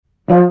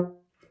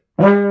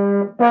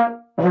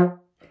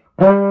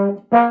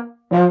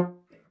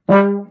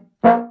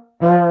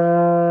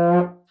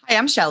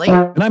I'm Shelley.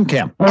 And I'm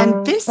Cam.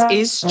 And this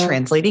is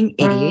Translating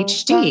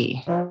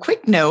ADHD.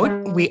 Quick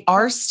note, we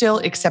are still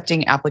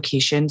accepting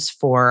applications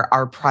for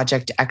our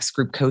Project X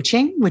group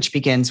coaching, which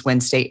begins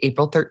Wednesday,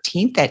 April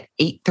 13th at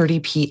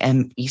 8:30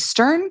 p.m.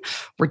 Eastern.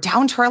 We're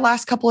down to our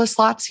last couple of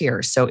slots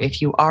here. So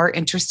if you are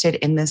interested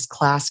in this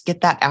class, get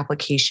that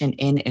application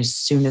in as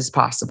soon as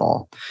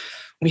possible.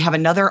 We have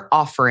another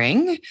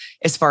offering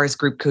as far as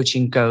group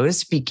coaching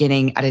goes,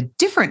 beginning at a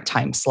different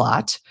time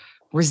slot.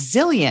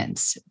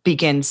 Resilience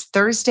begins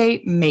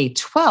Thursday, May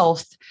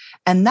 12th,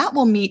 and that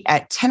will meet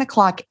at 10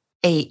 o'clock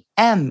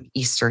a.m.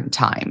 Eastern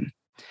Time.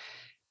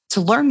 To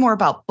learn more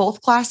about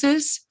both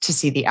classes, to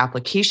see the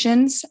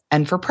applications,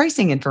 and for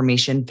pricing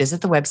information,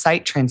 visit the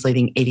website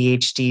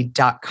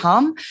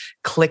translatingadhd.com.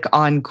 Click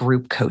on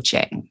group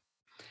coaching.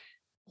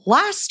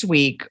 Last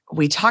week,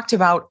 we talked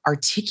about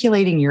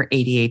articulating your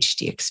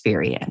ADHD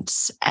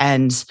experience.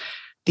 And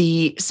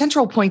the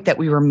central point that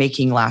we were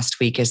making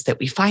last week is that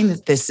we find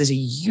that this is a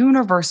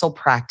universal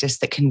practice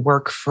that can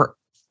work for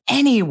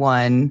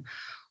anyone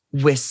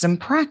with some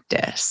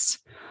practice.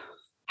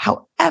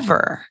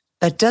 However,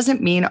 that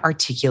doesn't mean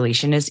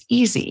articulation is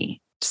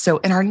easy. So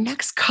in our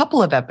next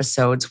couple of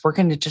episodes, we're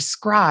going to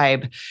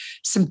describe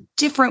some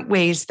different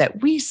ways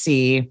that we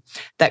see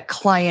that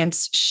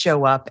clients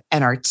show up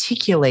and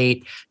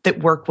articulate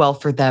that work well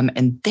for them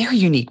and their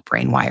unique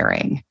brain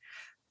wiring.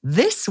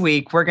 This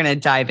week, we're going to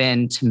dive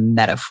into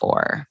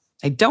metaphor.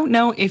 I don't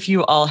know if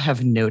you all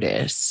have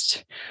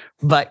noticed,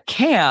 but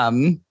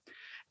Cam,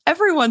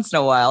 every once in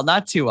a while,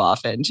 not too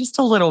often, just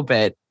a little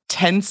bit,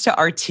 tends to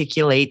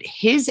articulate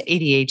his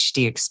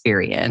ADHD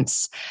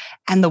experience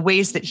and the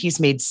ways that he's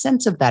made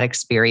sense of that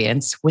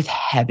experience with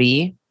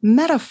heavy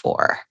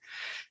metaphor.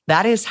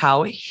 That is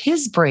how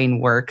his brain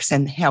works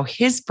and how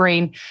his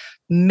brain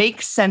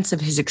makes sense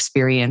of his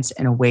experience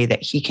in a way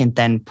that he can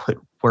then put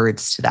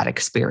words to that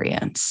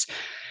experience.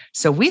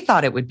 So we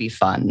thought it would be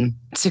fun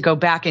to go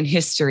back in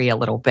history a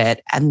little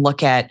bit and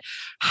look at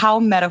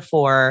how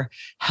metaphor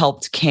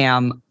helped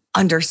Cam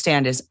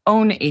understand his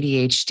own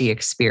ADHD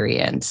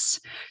experience.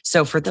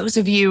 So for those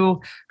of you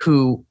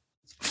who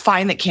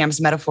find that Cam's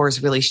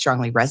metaphors really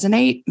strongly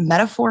resonate,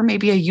 metaphor may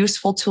be a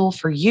useful tool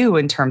for you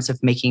in terms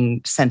of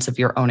making sense of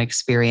your own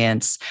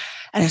experience.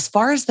 And as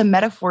far as the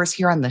metaphors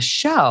here on the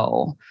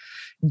show,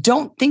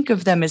 don't think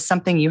of them as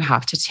something you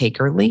have to take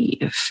or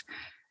leave.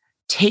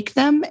 Take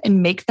them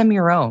and make them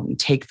your own.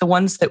 Take the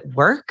ones that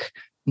work,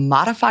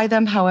 modify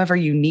them however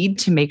you need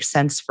to make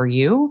sense for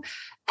you,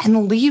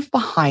 and leave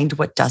behind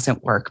what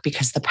doesn't work.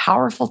 Because the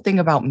powerful thing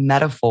about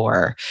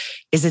metaphor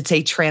is it's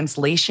a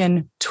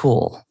translation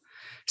tool.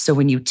 So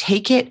when you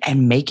take it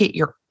and make it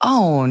your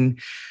own,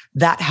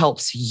 that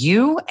helps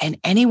you and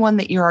anyone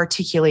that you're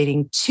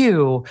articulating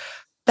to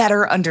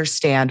better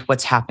understand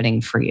what's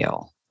happening for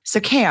you. So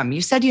Cam,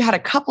 you said you had a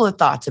couple of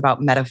thoughts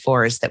about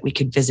metaphors that we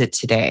could visit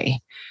today.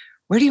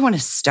 Where do you want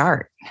to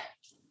start?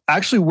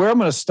 Actually, where I'm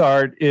going to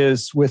start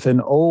is with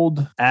an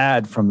old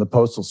ad from the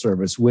Postal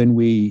Service when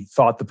we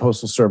thought the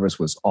Postal Service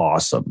was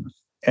awesome.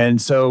 And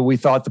so we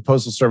thought the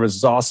Postal Service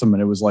is awesome.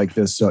 And it was like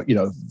this,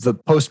 the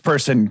post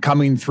person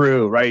coming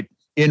through, right?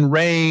 In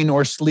rain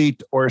or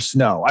sleet or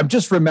snow. I'm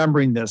just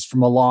remembering this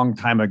from a long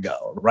time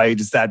ago, right?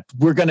 Is that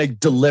we're going to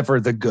deliver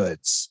the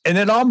goods. And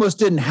it almost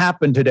didn't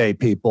happen today,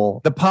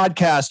 people. The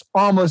podcast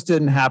almost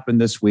didn't happen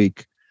this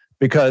week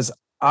because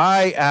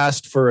I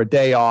asked for a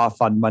day off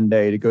on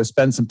Monday to go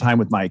spend some time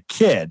with my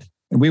kid.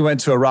 And we went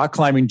to a rock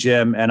climbing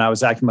gym and I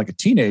was acting like a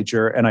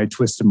teenager and I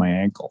twisted my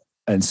ankle.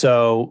 And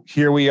so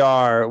here we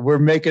are. We're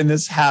making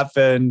this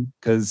happen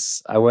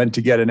because I went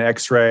to get an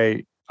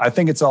x-ray. I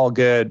think it's all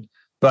good,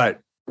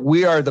 but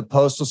we are the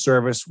Postal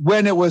Service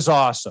when it was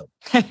awesome.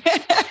 I'm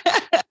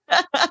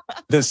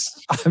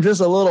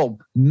just a little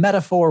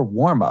metaphor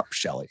warm-up,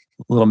 Shelley.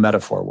 A little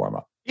metaphor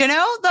warm-up. You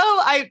know, though,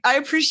 I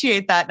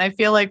appreciate that. And I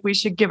feel like we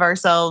should give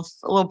ourselves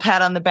a little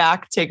pat on the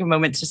back, take a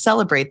moment to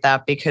celebrate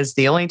that, because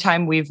the only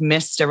time we've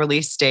missed a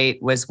release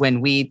date was when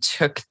we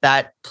took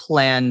that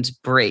planned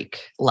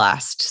break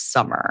last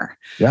summer.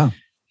 Yeah.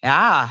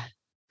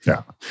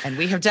 And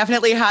we have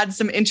definitely had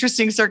some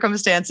interesting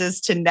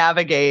circumstances to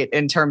navigate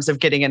in terms of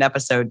getting an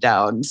episode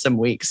down some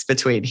weeks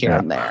between here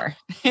and there.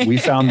 we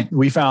found the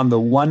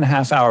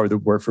 1.5 hour that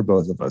worked for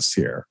both of us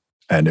here.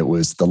 And it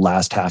was the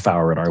last half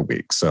hour in our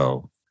week.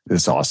 So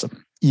it's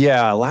awesome.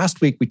 Yeah. Last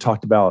week, we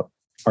talked about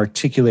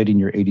articulating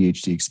your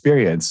ADHD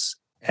experience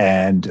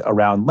and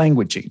around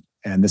languaging.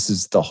 And this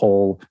is the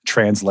whole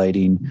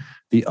translating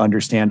the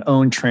understand,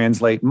 own,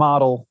 translate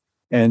model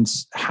and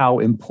how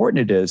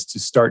important it is to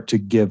start to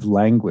give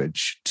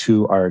language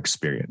to our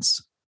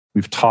experience.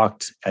 We've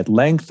talked at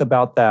length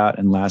about that.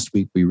 And last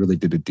week, we really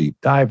did a deep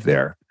dive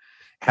there.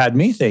 Had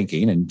me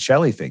thinking and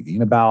Shelley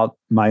thinking about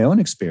my own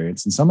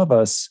experience. And some of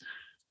us,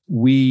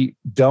 we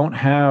don't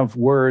have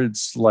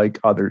words like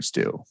others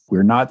do.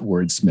 We're not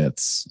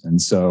wordsmiths.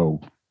 And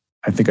so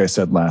I think I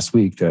said last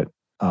week that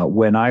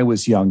when I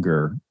was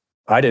younger,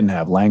 I didn't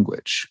have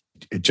language.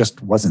 It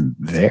just wasn't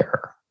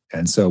there.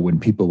 And so when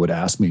people would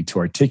ask me to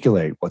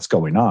articulate what's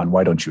going on,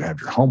 why don't you have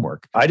your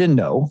homework? I didn't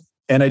know.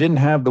 And I didn't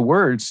have the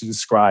words to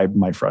describe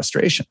my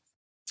frustration.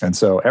 And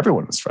so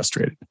everyone was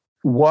frustrated.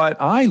 What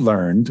I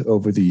learned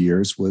over the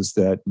years was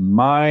that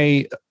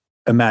my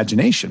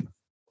imagination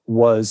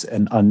was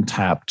an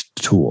untapped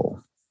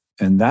tool.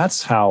 And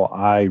that's how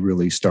I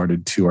really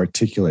started to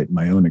articulate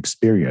my own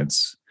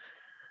experience.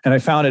 And I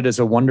found it as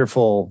a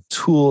wonderful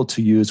tool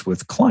to use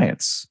with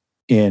clients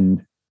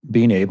in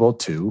being able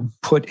to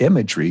put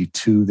imagery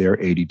to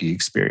their ADD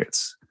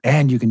experience.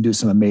 And you can do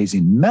some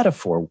amazing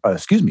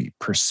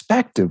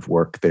perspective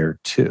work there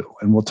too.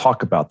 And we'll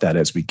talk about that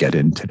as we get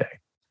in today.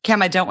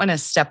 Cam, I don't want to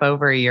step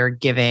over your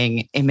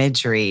giving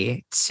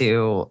imagery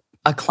to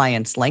a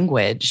client's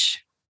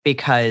language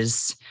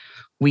because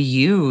we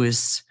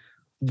use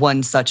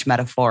one such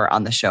metaphor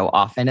on the show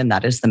often, and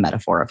that is the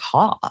metaphor of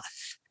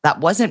Hoth. That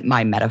wasn't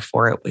my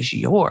metaphor, it was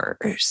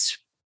yours.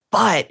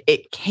 But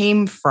it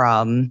came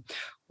from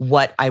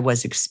what I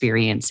was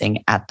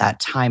experiencing at that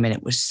time, and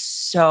it was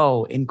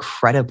so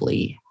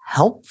incredibly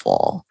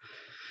helpful.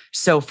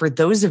 So for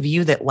those of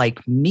you that,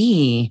 like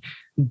me,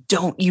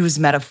 don't use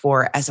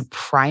metaphor as a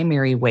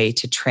primary way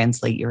to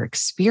translate your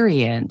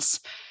experience,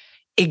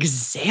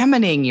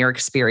 examining your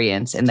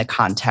experience in the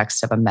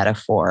context of a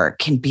metaphor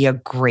can be a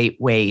great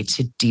way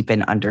to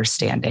deepen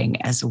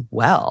understanding as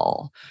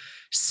well.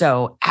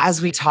 So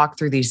as we talk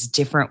through these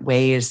different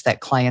ways that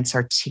clients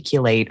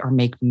articulate or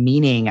make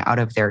meaning out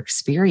of their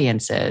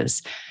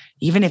experiences,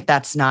 even if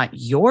that's not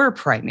your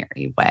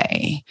primary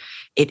way,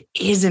 it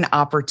is an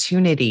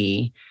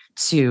opportunity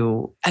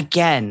to,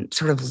 again,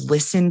 sort of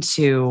listen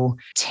to,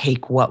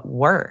 take what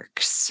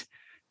works.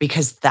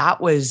 Because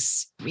that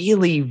was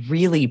really,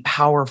 really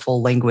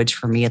powerful language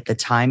for me at the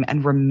time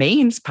and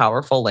remains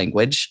powerful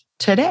language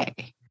today.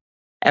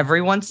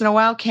 Every once in a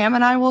while, Cam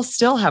and I will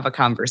still have a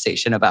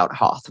conversation about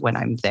Hoth when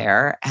I'm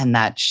there, and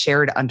that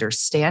shared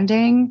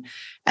understanding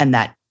and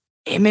that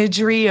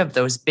imagery of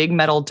those big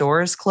metal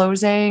doors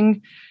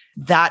closing,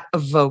 that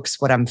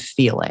evokes what I'm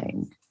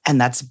feeling. And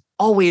that's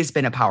always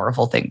been a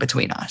powerful thing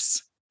between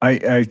us.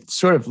 I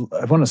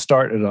want to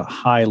start at a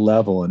high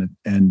level,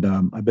 and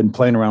I've been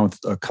playing around with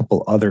a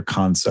couple other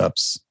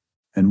concepts.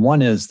 And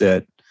one is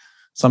that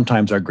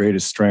sometimes our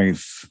greatest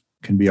strength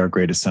can be our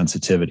greatest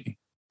sensitivity.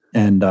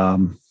 And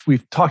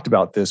we've talked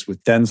about this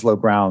with Denslow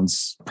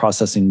Brown's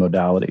processing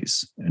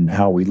modalities and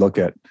how we look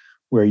at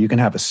where you can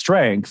have a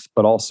strength,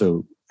 but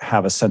also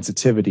have a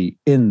sensitivity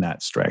in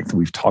that strength. And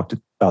we've talked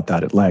about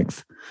that at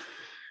length.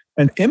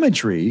 And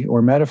imagery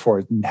or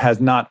metaphor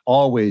has not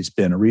always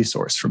been a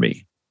resource for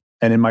me.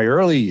 And in my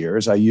early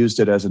years, I used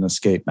it as an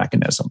escape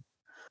mechanism.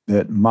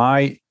 That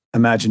my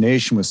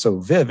imagination was so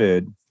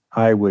vivid,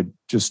 I would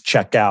just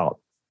check out.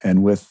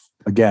 And with,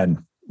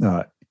 again,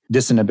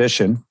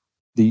 disinhibition,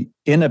 the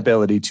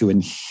inability to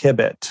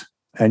inhibit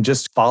and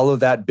just follow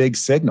that big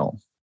signal.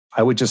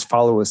 I would just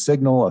follow a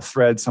signal, a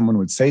thread, someone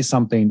would say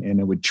something,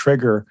 and it would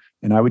trigger,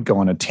 and I would go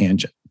on a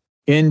tangent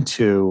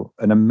into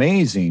an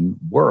amazing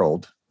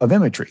world of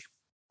imagery.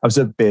 I was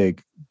a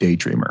big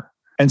daydreamer.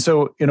 And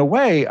so in a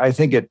way, I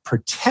think it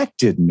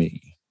protected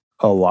me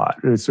a lot.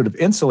 It sort of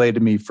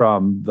insulated me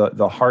from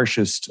the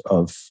harshest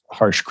of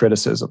harsh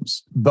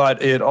criticisms.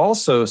 But it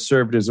also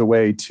served as a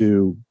way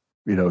to,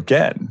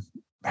 again,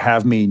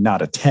 have me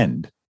not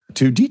attend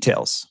to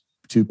details,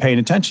 to paying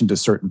attention to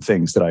certain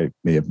things that I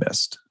may have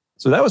missed.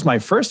 So that was my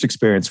first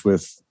experience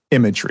with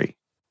imagery,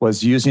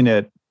 was using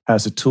it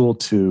as a tool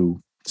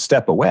to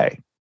step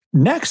away.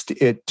 Next,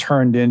 it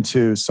turned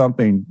into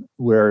something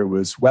where it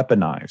was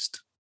weaponized,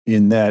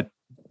 in that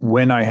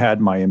when I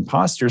had my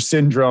imposter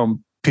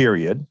syndrome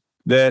period,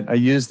 that I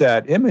used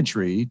that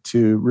imagery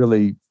to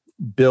really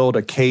build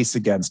a case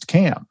against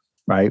Cam,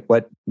 right?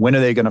 When are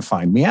they going to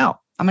find me out?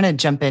 I'm going to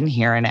jump in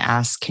here and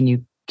ask, can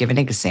you give an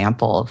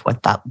example of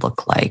what that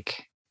looked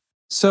like?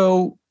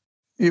 So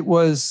it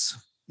was,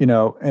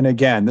 and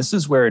again, this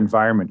is where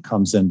environment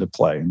comes into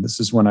play. And this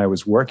is when I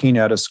was working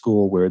at a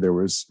school where there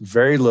was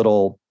very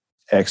little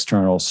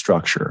external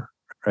structure,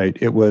 right?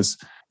 It was,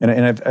 and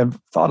I've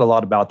thought a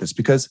lot about this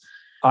because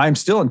I'm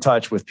still in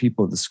touch with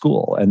people at the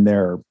school, and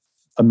they're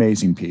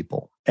amazing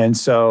people. And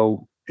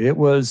so it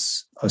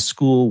was a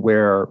school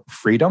where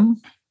freedom,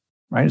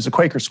 right, is a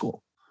Quaker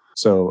school.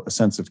 So a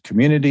sense of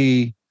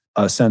community,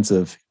 a sense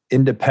of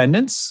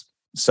independence,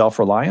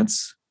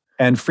 self-reliance,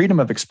 and freedom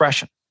of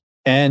expression.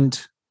 And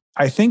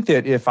I think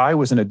that if I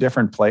was in a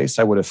different place,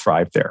 I would have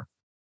thrived there.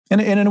 And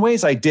in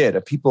ways I did.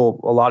 A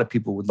lot of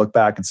people would look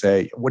back and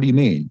say, what do you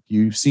mean?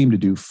 You seem to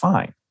do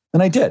fine.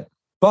 And I did.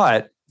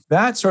 But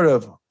that sort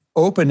of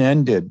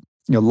open-ended,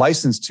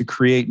 license to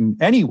create in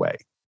any way,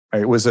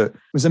 right? It was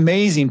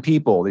amazing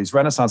people, these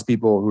Renaissance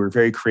people who were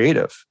very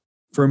creative.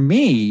 For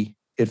me,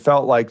 it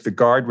felt like the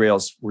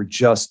guardrails were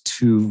just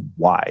too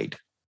wide.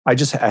 I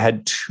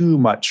had too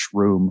much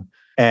room,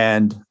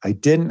 and I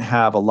didn't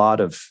have a lot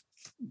of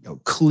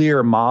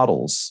clear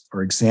models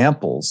or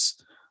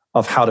examples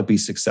of how to be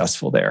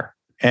successful there.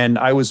 And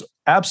I was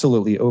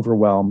absolutely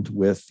overwhelmed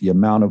with the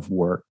amount of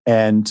work.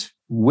 And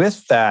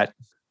with that,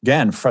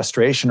 again,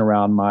 frustration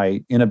around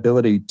my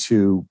inability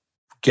to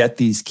get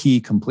these key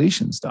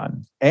completions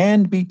done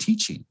and be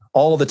teaching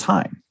all the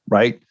time,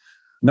 right?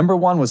 Number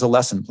one was a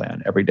lesson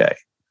plan every day.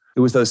 It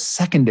was those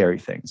secondary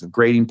things of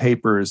grading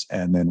papers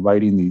and then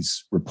writing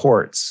these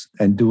reports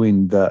and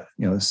doing the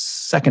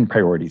second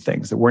priority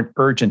things that weren't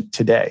urgent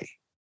today,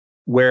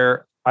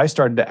 where I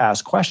started to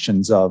ask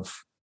questions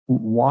of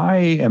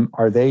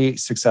are they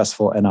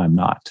successful and I'm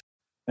not?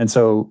 And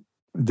so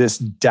this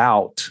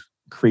doubt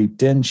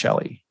creeped in,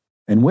 Shelley.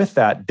 And with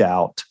that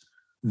doubt,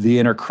 the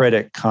inner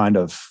critic kind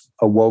of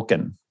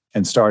awoken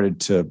and started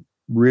to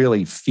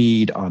really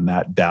feed on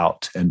that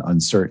doubt and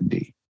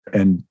uncertainty.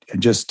 And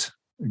just,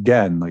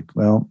 again,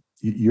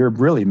 you're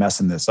really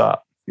messing this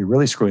up. You're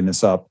really screwing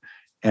this up.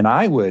 And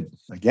I would,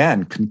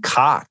 again,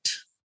 concoct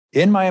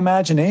in my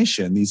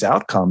imagination these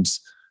outcomes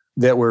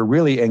that were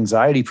really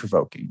anxiety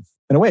provoking.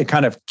 In a way, it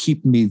kind of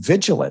keep me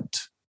vigilant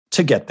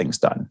to get things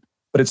done.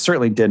 But it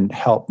certainly didn't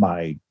help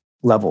my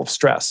level of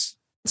stress.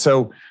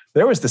 So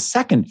there was the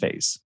second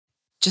phase.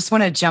 Just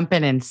want to jump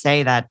in and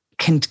say that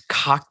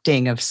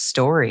concocting of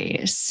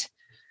stories,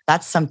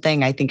 that's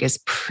something I think is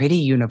pretty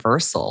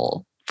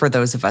universal for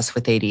those of us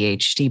with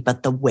ADHD,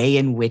 but the way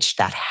in which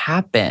that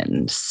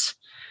happens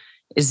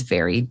is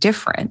very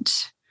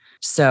different.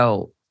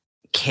 So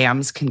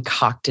Cam's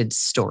concocted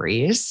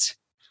stories,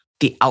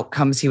 the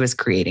outcomes he was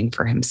creating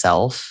for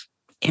himself,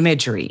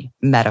 imagery,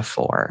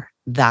 metaphor,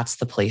 that's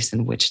the place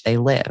in which they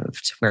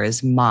lived.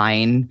 Whereas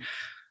mine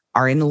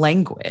are in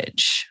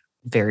language,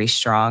 very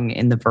strong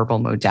in the verbal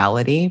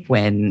modality.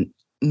 When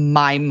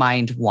my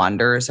mind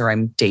wanders or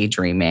I'm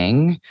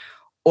daydreaming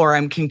or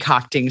I'm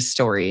concocting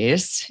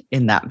stories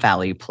in that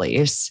valley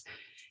place,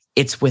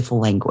 it's with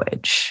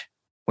language.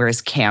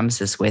 Whereas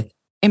Cam's is with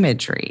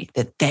imagery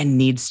that then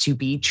needs to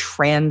be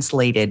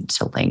translated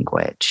to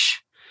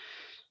language.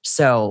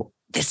 So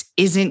this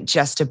isn't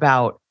just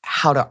about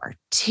how to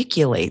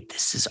articulate.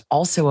 This is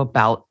also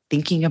about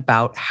thinking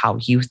about how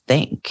you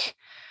think,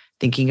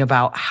 thinking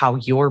about how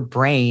your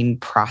brain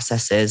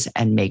processes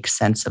and makes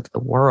sense of the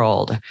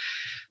world,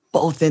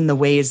 both in the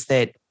ways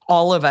that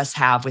all of us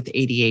have with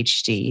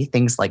ADHD,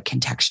 things like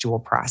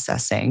contextual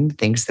processing,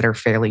 things that are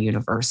fairly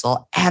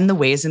universal, and the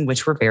ways in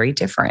which we're very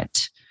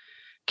different.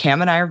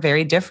 Cam and I are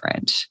very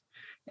different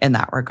in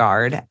that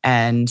regard.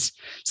 And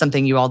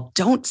something you all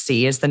don't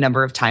see is the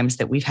number of times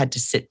that we've had to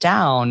sit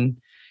down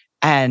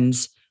and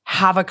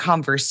have a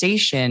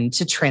conversation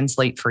to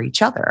translate for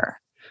each other.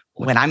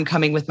 When I'm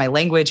coming with my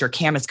language or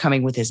Cam is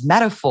coming with his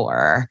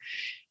metaphor,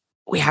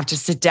 we have to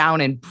sit down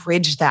and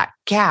bridge that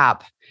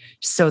gap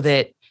so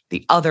that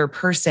the other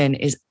person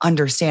is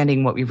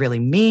understanding what we really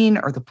mean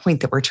or the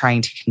point that we're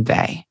trying to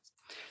convey.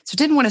 So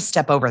didn't want to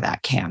step over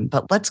that, Cam,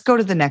 but let's go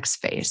to the next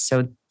phase.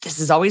 So this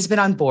has always been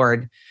on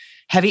board.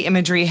 Heavy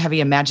imagery,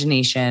 heavy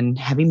imagination,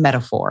 heavy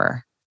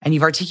metaphor. And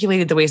you've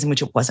articulated the ways in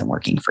which it wasn't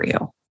working for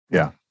you.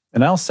 Yeah.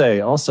 And I'll say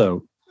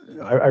also,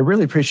 I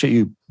really appreciate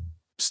you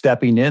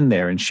stepping in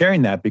there and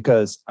sharing that,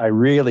 because I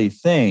really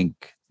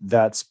think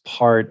that's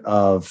part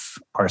of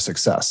our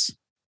success,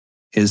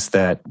 is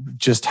that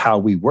just how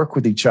we work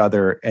with each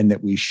other and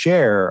that we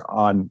share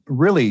on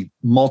really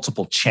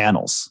multiple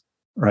channels,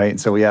 right?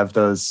 And so we have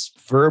those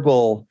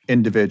verbal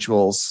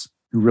individuals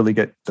who really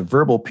get the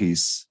verbal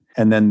piece,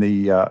 and then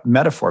the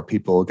metaphor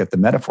people get the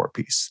metaphor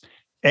piece.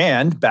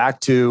 And back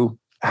to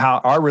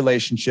how our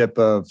relationship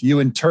of you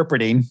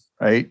interpreting,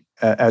 right,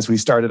 as we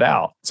started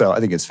out. So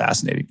I think it's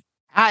fascinating.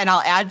 And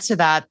I'll add to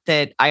that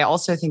I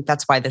also think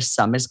that's why the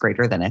sum is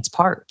greater than its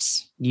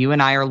parts. You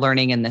and I are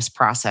learning in this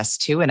process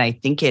too. And I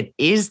think it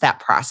is that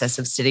process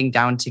of sitting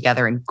down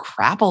together and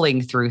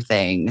grappling through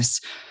things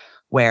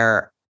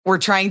where we're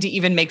trying to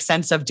even make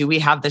sense of, do we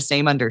have the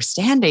same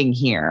understanding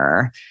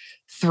here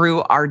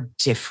through our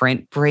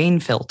different brain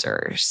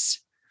filters?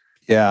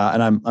 Yeah.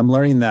 And I'm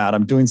learning that.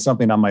 I'm doing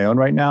something on my own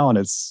right now, and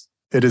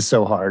it is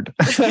so hard.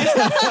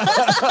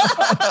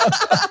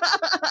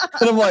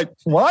 And I'm like,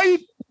 why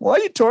are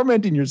you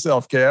tormenting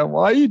yourself, Cam?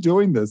 Why are you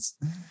doing this?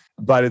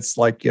 But it's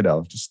like,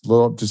 just a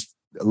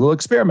little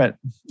experiment.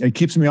 It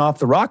keeps me off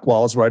the rock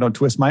walls where I don't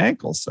twist my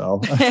ankles.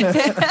 So,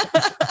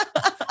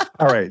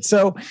 all right.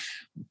 So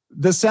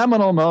the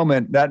seminal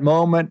moment, that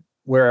moment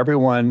where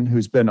everyone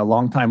who's been a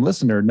longtime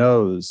listener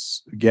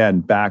knows,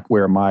 again, back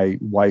where my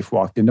wife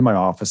walked into my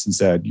office and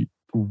said,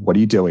 "What are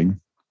you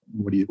doing?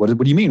 What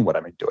do you mean what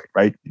am I doing,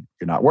 right?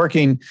 You're not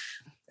working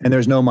and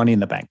there's no money in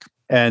the bank."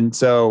 And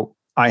so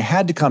I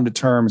had to come to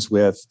terms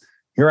with,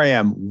 here I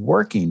am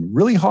working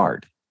really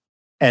hard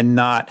and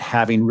not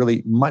having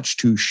really much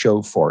to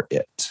show for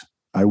it.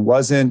 I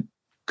wasn't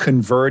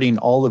converting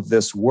all of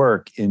this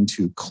work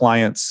into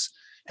clients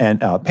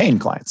and paying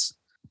clients.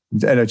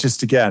 And it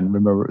just, again,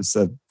 remember,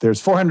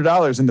 there's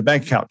 $400 in the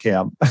bank account,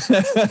 Cam.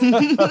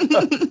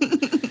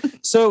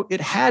 So it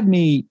had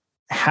me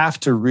have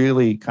to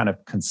really kind of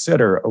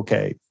consider,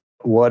 okay,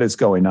 what is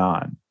going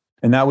on?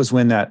 And that was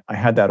when I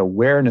had that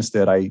awareness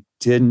that I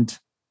didn't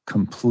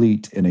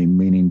complete in a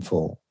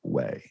meaningful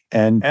way.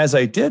 And as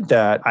I did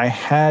that, I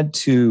had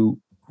to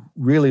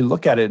really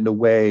look at it in a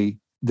way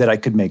that I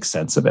could make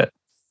sense of it.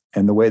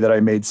 And the way that I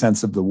made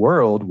sense of the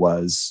world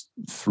was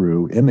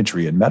through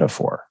imagery and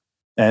metaphor.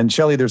 And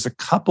Shelley, there's a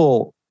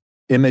couple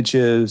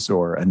images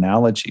or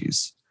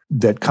analogies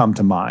that come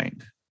to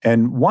mind.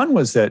 And one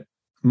was that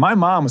my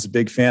mom was a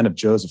big fan of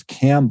Joseph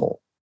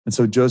Campbell. And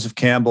so Joseph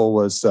Campbell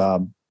was,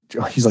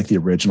 he's like the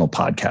original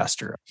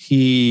podcaster.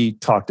 He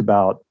talked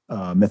about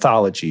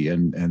mythology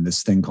and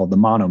this thing called the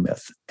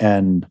monomyth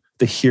and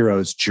the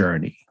hero's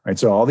journey, right?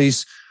 So all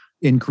these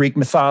in Greek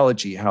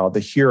mythology, how the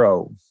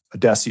hero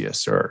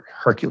Odysseus or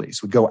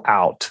Hercules would go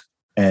out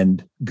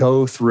and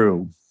go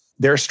through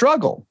their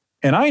struggle.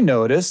 And I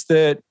noticed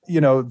that,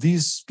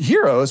 these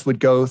heroes would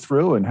go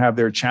through and have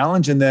their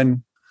challenge and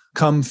then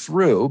come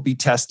through, be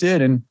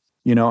tested and,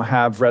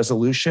 have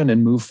resolution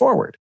and move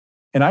forward.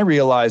 And I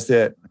realized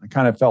that I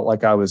kind of felt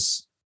like I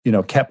was,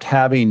 kept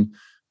having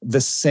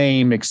the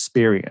same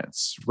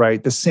experience,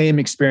 right? The same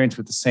experience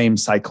with the same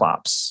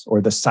Cyclops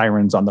or the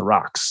sirens on the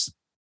rocks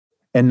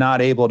and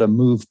not able to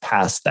move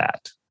past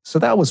that. So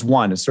that was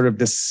one, is sort of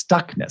this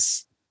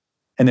stuckness.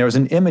 And there was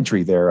an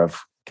imagery there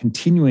of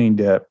continuing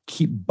to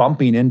keep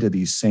bumping into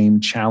these same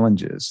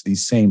challenges,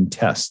 these same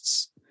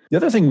tests. The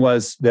other thing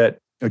was that,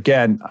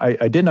 again, I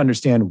didn't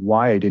understand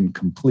why I didn't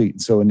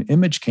complete. So an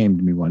image came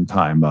to me one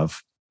time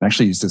of, I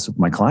actually use this with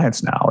my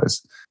clients now,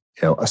 is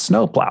a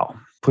snowplow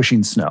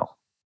pushing snow,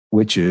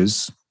 which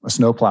is a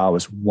snowplow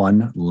is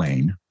one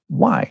lane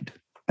wide.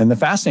 And the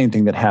fascinating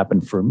thing that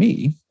happened for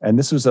me, and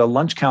this was a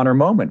lunch counter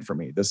moment for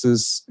me. This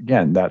is,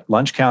 again, that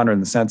lunch counter in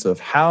the sense of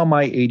how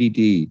my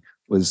ADD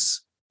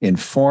was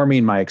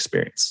informing my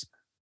experience.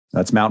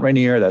 That's Mount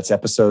Rainier. That's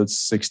episodes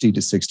 60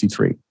 to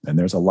 63. And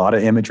there's a lot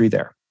of imagery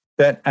there.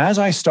 That as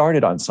I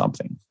started on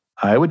something,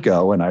 I would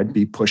go and I'd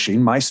be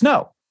pushing my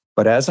snow.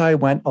 But as I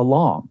went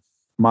along,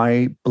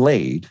 my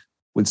blade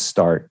would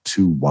start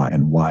to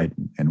widen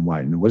and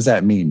widen. What does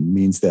that mean? It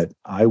means that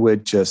I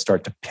would just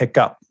start to pick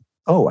up,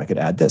 oh, I could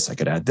add this, I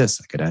could add this,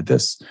 I could add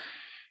this.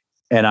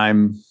 And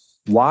I'm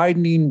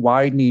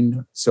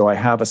widening. So I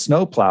have a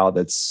snowplow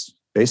that's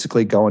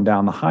basically going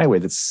down the highway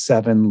that's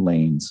 7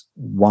 lanes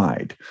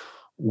wide.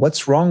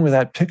 What's wrong with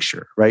that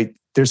picture, right?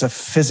 There's a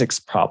physics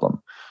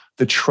problem.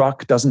 The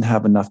truck doesn't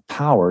have enough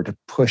power to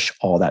push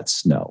all that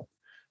snow.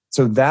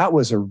 So that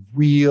was a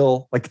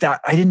real, like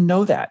that, I didn't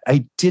know that.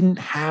 I didn't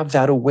have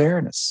that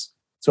awareness.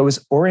 So it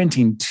was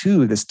orienting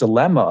to this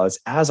dilemma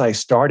as I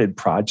started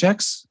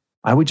projects,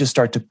 I would just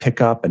start to pick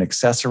up and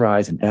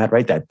accessorize and add,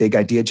 right? That big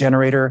idea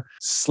generator,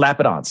 slap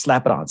it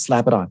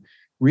on,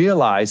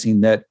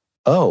 realizing that,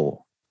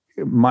 oh,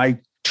 my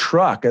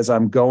truck, as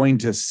I'm going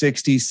to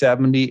 60,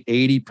 70,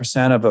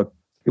 80%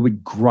 it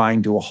would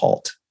grind to a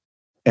halt.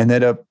 And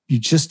that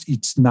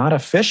it's not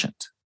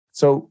efficient.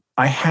 So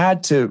I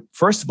had to,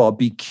 first of all,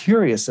 be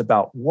curious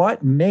about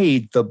what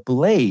made the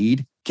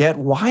blade get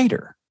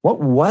wider. What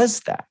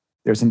was that?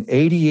 There's an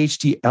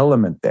ADHD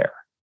element there.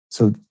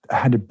 So I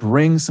had to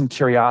bring some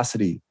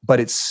curiosity, but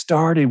it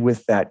started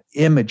with that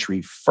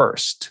imagery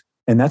first.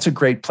 And that's a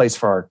great place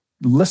for our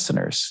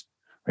listeners,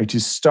 right? To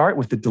start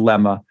with that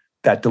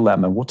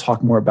dilemma. We'll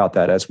talk more about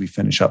that as we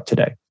finish up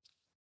today.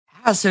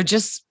 Yeah, so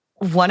just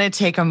want to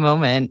take a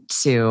moment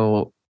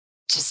to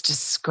just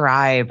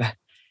describe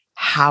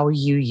how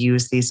you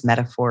use these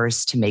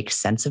metaphors to make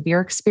sense of your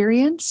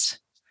experience,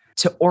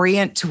 to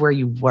orient to where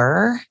you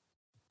were,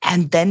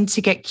 and then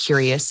to get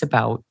curious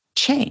about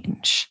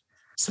change.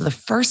 So the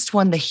first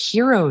one, the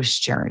hero's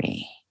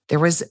journey, there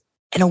was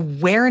an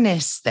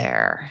awareness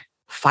there,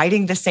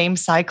 fighting the same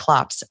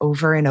Cyclops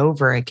over and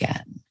over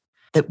again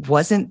that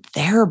wasn't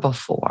there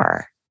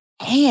before.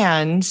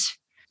 And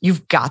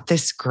you've got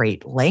this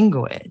great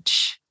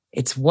language.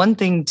 It's one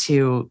thing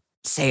to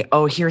say,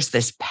 oh, here's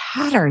this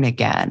pattern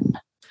again.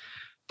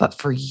 But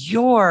for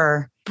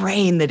your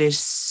brain that is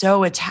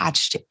so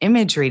attached to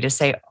imagery to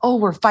say, oh,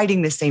 we're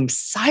fighting the same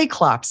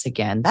Cyclops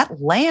again,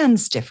 that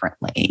lands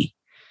differently.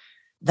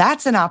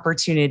 That's an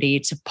opportunity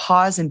to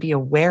pause and be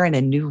aware in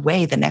a new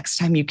way the next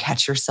time you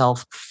catch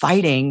yourself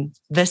fighting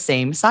the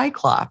same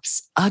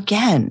Cyclops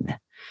again.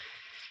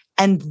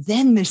 And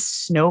then this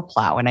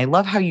snowplow. And I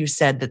love how you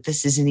said that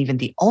this isn't even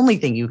the only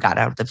thing you got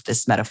out of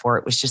this metaphor.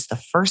 It was just the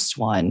first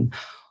one.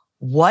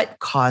 What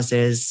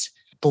causes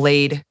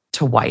blade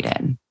to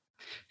widen?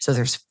 So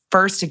there's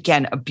first,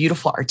 again, a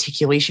beautiful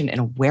articulation and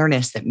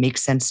awareness that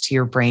makes sense to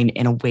your brain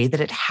in a way that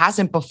it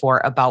hasn't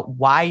before about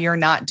why you're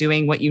not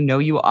doing what you know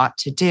you ought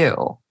to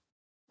do.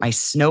 My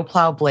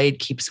snowplow blade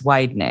keeps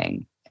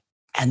widening,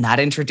 and that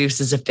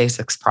introduces a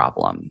physics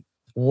problem.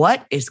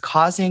 What is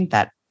causing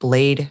that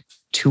blade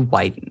to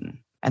widen?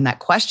 And that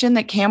question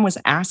that Cam was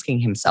asking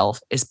himself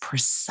is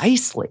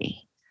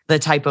precisely the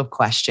type of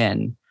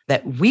question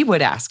that we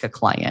would ask a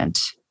client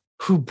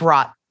who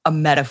brought a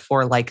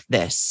metaphor like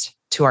this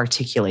to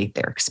articulate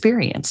their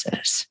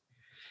experiences.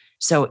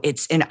 So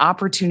it's an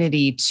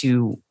opportunity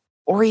to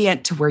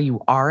orient to where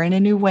you are in a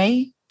new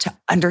way, to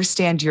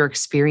understand your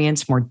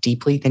experience more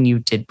deeply than you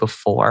did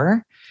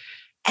before,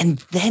 and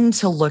then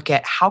to look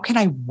at how can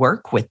I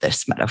work with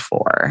this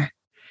metaphor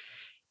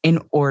in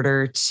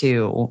order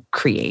to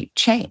create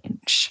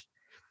change.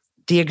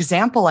 The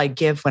example I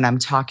give when I'm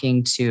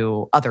talking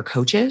to other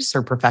coaches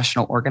or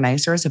professional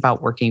organizers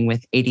about working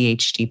with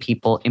ADHD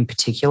people in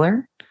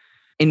particular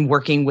in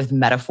working with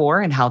metaphor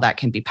and how that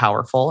can be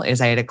powerful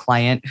is I had a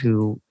client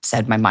who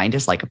said, my mind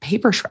is like a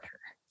paper shredder.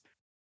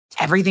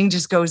 Everything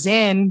just goes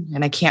in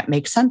and I can't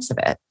make sense of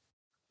it.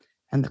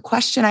 And the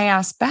question I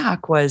asked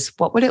back was,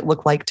 what would it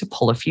look like to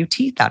pull a few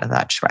teeth out of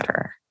that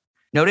shredder?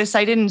 Notice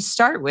I didn't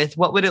start with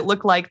what would it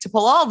look like to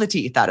pull all the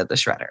teeth out of the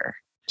shredder?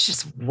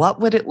 Just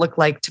what would it look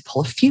like to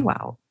pull a few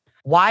out?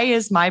 Why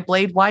is my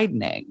blade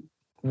widening?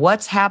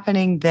 What's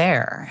happening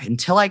there?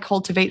 Until I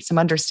cultivate some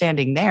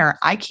understanding there,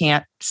 I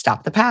can't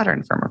stop the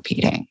pattern from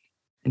repeating.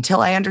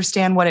 Until I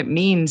understand what it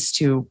means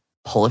to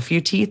pull a few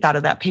teeth out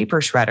of that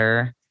paper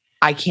shredder,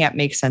 I can't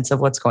make sense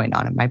of what's going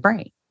on in my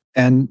brain.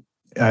 And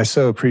I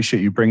so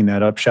appreciate you bringing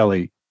that up,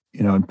 Shelley.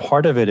 And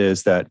part of it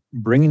is that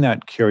bringing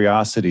that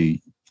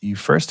curiosity, you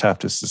first have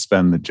to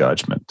suspend the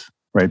judgment,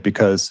 right?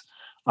 Because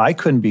I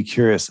couldn't be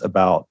curious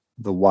about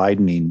the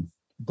widening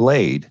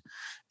blade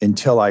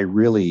until I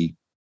really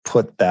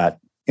put that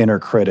inner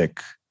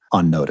critic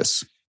on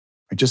notice.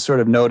 I just sort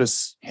of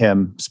notice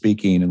him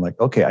speaking and like,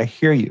 okay, I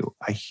hear you.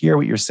 I hear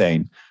what you're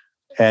saying.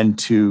 And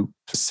to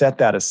set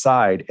that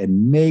aside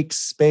and make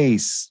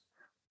space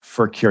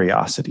for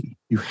curiosity.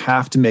 You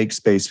have to make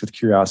space with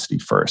curiosity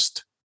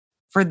first.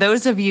 For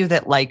those of you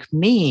that, like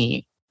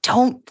me,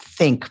 don't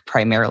think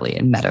primarily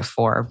in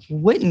metaphor,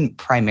 wouldn't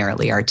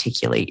primarily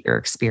articulate your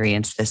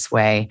experience this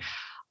way,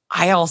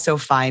 I also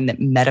find that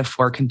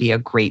metaphor can be a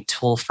great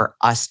tool for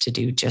us to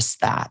do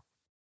just that.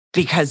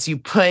 Because you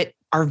put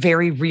our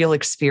very real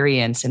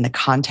experience in the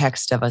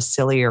context of a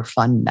silly or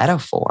fun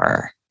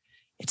metaphor,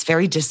 it's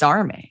very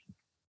disarming,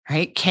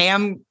 right?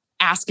 Cam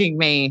asking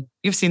me,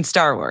 you've seen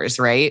Star Wars,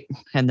 right?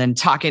 And then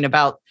talking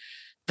about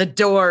the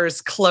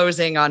doors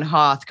closing on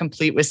Hoth,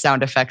 complete with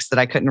sound effects that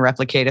I couldn't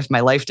replicate if my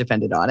life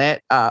depended on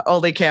it.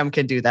 Only Cam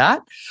can do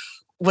that.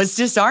 Was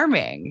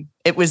disarming.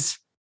 It was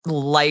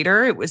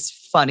lighter, it was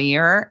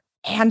funnier,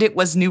 and it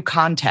was new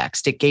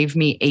context. It gave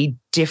me a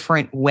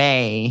different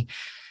way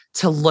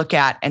to look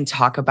at and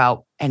talk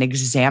about and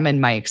examine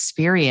my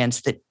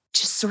experience that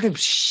just sort of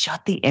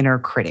shut the inner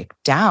critic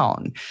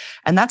down.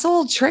 And that's a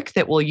little trick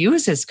that we'll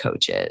use as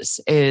coaches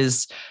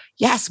is,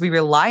 yes, we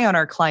rely on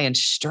our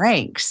clients'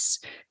 strengths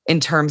in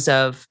terms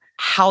of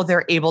how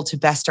they're able to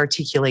best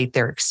articulate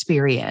their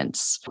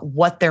experience,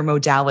 what their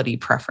modality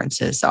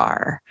preferences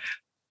are.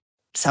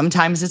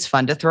 Sometimes it's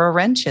fun to throw a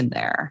wrench in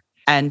there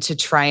and to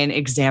try and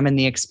examine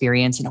the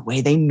experience in a way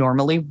they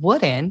normally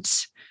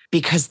wouldn't,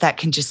 because that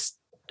can just,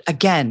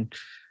 again,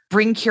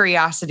 bring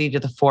curiosity to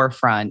the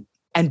forefront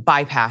and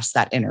bypass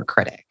that inner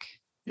critic.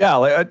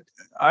 Yeah,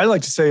 I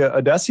like to say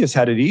Odysseus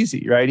had it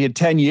easy, right? He had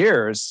 10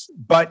 years,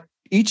 but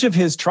each of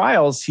his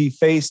trials he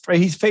faced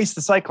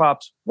the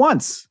Cyclops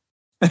once,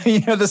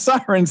 the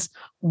Sirens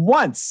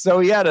once. So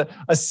he had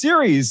a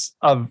series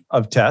of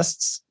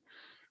tests.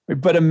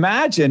 But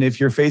imagine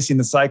if you're facing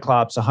the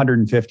Cyclops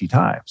 150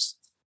 times,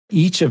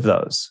 each of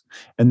those.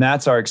 And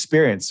that's our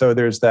experience. So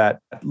there's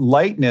that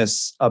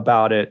lightness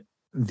about it,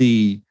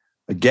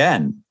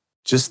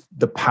 just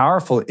the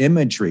powerful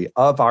imagery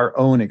of our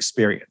own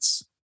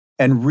experience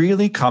and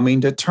really coming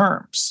to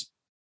terms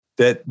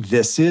that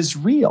this is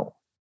real.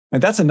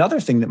 And that's another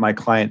thing that my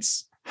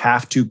clients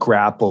have to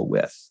grapple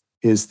with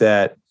is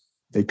that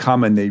they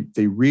come and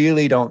they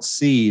really don't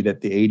see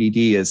that the ADD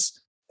is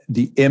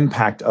the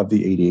impact of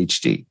the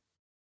ADHD.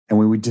 And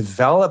when we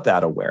develop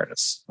that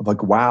awareness of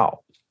like, wow,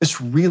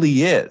 this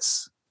really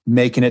is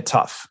making it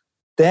tough,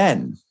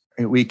 then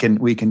we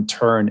can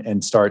turn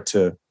and start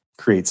to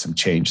create some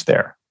change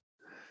there.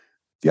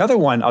 The other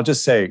one, I'll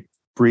just say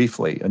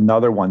briefly,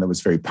 another one that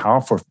was very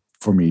powerful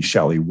for me,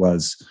 Shelley,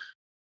 was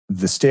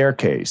the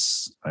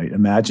staircase, right?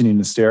 Imagining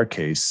the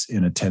staircase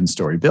in a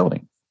 10-story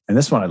building. And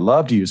this one I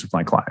love to use with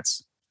my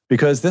clients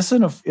because this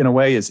in a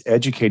way is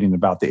educating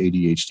about the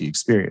ADHD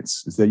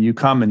experience, is that you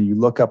come and you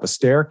look up a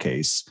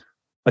staircase.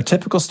 A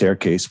typical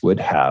staircase would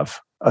have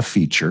a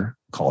feature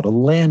called a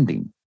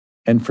landing.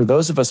 And for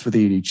those of us with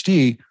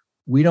ADHD,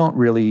 we don't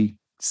really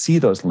see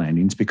those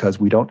landings because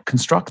we don't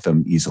construct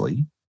them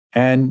easily.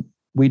 And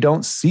we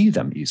don't see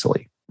them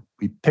easily.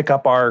 We pick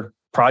up our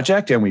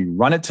project and we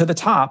run it to the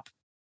top,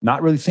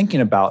 not really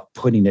thinking about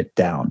putting it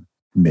down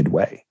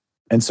midway.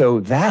 And so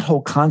that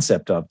whole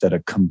concept of that a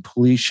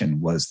completion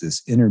was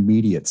this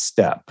intermediate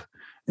step,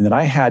 and that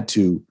I had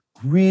to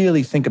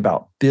really think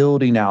about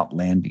building out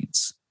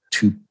landings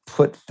to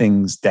put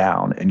things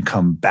down and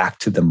come back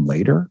to them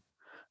later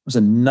was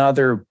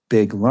another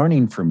big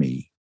learning for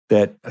me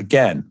that,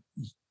 again,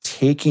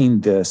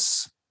 taking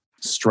this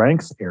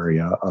strength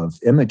area of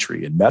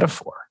imagery and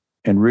metaphor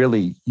and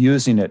really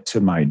using it to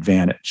my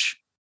advantage.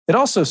 It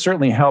also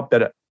certainly helped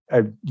that I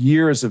have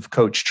years of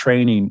coach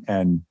training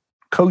and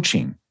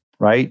coaching,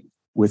 right?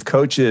 With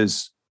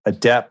coaches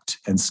adept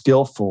and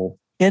skillful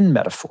in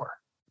metaphor.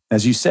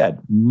 As you said,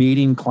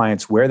 meeting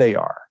clients where they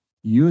are,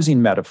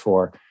 using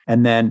metaphor,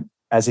 and then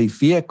as a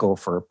vehicle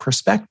for a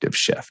perspective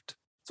shift.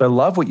 So I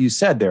love what you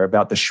said there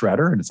about the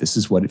shredder, and this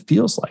is what it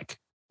feels like.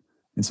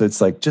 And so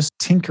it's like just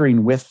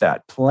tinkering with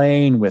that,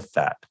 playing with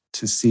that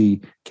to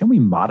see, can we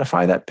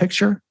modify that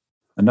picture?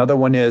 Another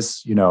one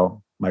is,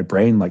 My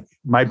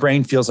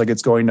brain feels like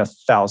it's going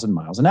 1,000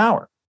 miles an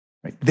hour.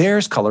 Right?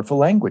 There's colorful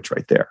language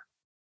right there.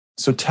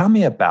 So tell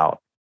me about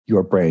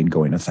your brain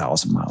going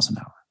 1,000 miles an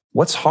hour.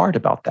 What's hard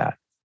about that?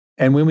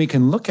 And when we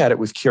can look at it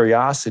with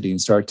curiosity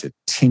and start to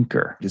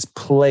tinker, just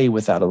play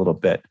with that a little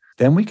bit,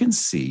 then we can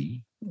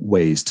see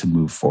ways to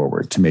move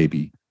forward, to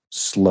maybe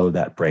slow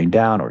that brain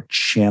down or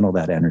channel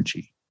that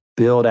energy,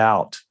 build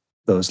out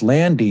those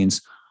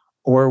landings,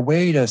 or a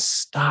way to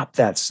stop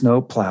that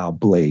snowplow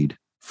blade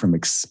from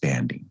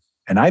expanding.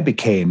 And I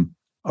became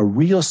a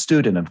real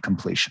student of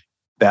completion.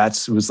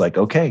 That was like,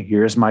 okay,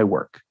 here's my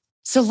work.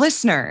 So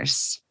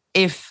listeners,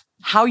 if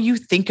how you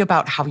think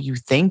about how you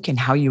think and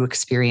how you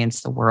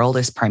experience the world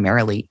is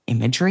primarily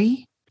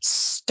imagery,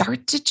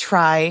 start to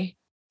try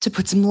to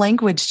put some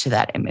language to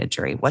that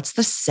imagery. What's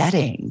the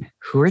setting?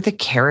 Who are the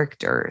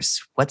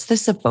characters? What's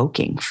this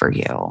evoking for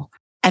you?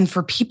 And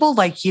for people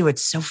like you,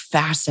 it's so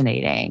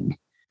fascinating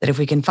that if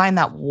we can find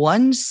that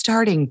one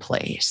starting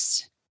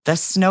place, the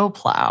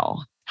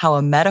snowplow, how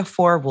a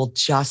metaphor will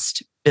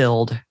just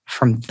build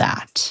from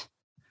that.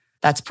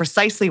 That's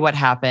precisely what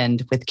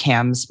happened with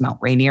Cam's Mount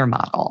Rainier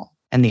model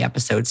and the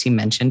episodes he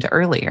mentioned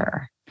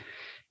earlier.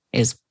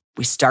 Is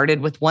we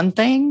started with one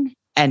thing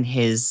and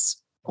his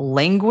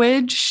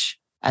language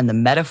and the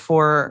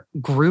metaphor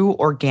grew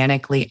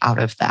organically out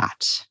of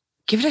that.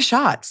 Give it a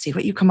shot, see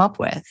what you come up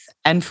with.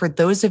 And for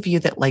those of you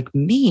that, like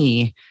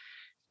me,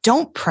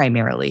 don't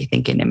primarily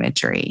think in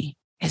imagery,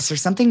 is there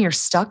something you're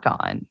stuck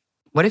on?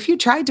 What if you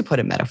tried to put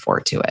a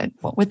metaphor to it?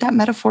 What would that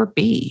metaphor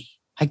be?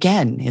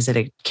 Again, is it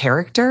a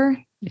character?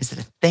 Is it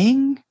a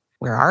thing?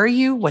 Where are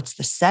you? What's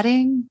the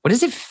setting? What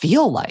does it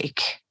feel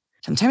like?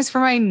 Sometimes for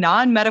my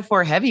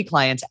non-metaphor heavy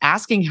clients,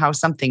 asking how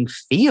something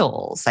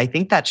feels, I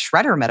think that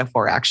shredder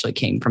metaphor actually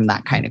came from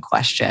that kind of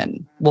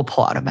question. We'll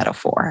pull out a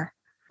metaphor.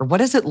 Or what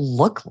does it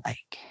look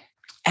like?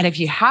 And if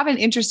you have an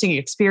interesting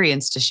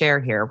experience to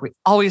share here, we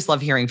always love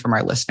hearing from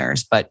our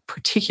listeners, but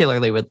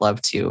particularly would love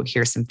to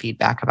hear some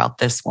feedback about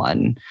this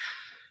one.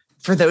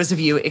 For those of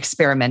you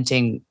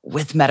experimenting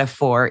with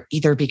metaphor,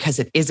 either because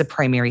it is a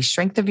primary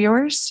strength of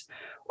yours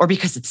or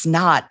because it's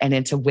not, and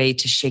it's a way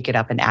to shake it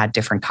up and add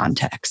different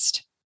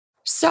context.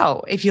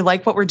 So if you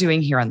like what we're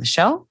doing here on the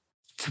show,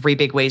 3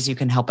 big ways you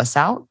can help us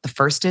out. The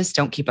first is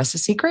don't keep us a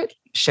secret.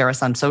 Share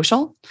us on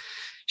social.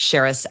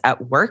 Share us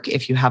at work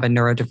if you have a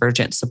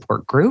neurodivergent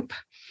support group.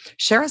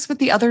 Share us with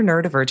the other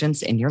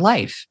neurodivergents in your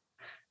life.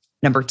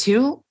 Number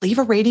 2, leave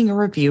a rating or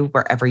review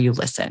wherever you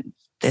listen.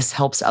 This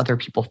helps other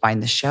people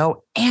find the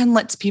show and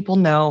lets people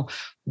know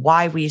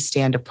why we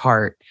stand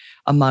apart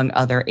among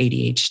other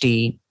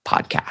ADHD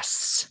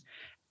podcasts.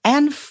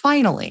 And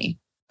finally,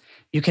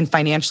 you can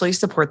financially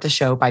support the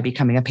show by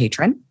becoming a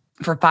patron.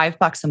 For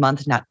 $5 a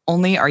month, not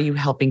only are you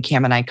helping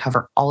Cam and I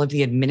cover all of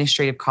the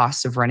administrative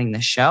costs of running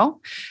the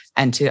show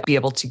and to be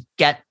able to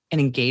get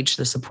and engage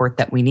the support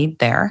that we need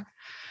there,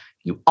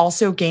 you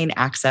also gain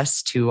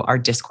access to our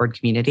Discord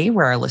community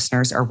where our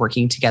listeners are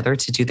working together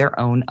to do their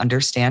own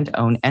understand,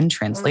 own, and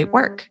translate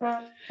work.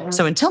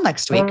 So until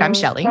next week, I'm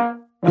Shelly.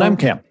 And I'm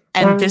Cam.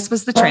 And this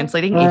was the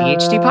Translating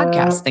ADHD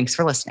podcast. Thanks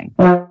for listening.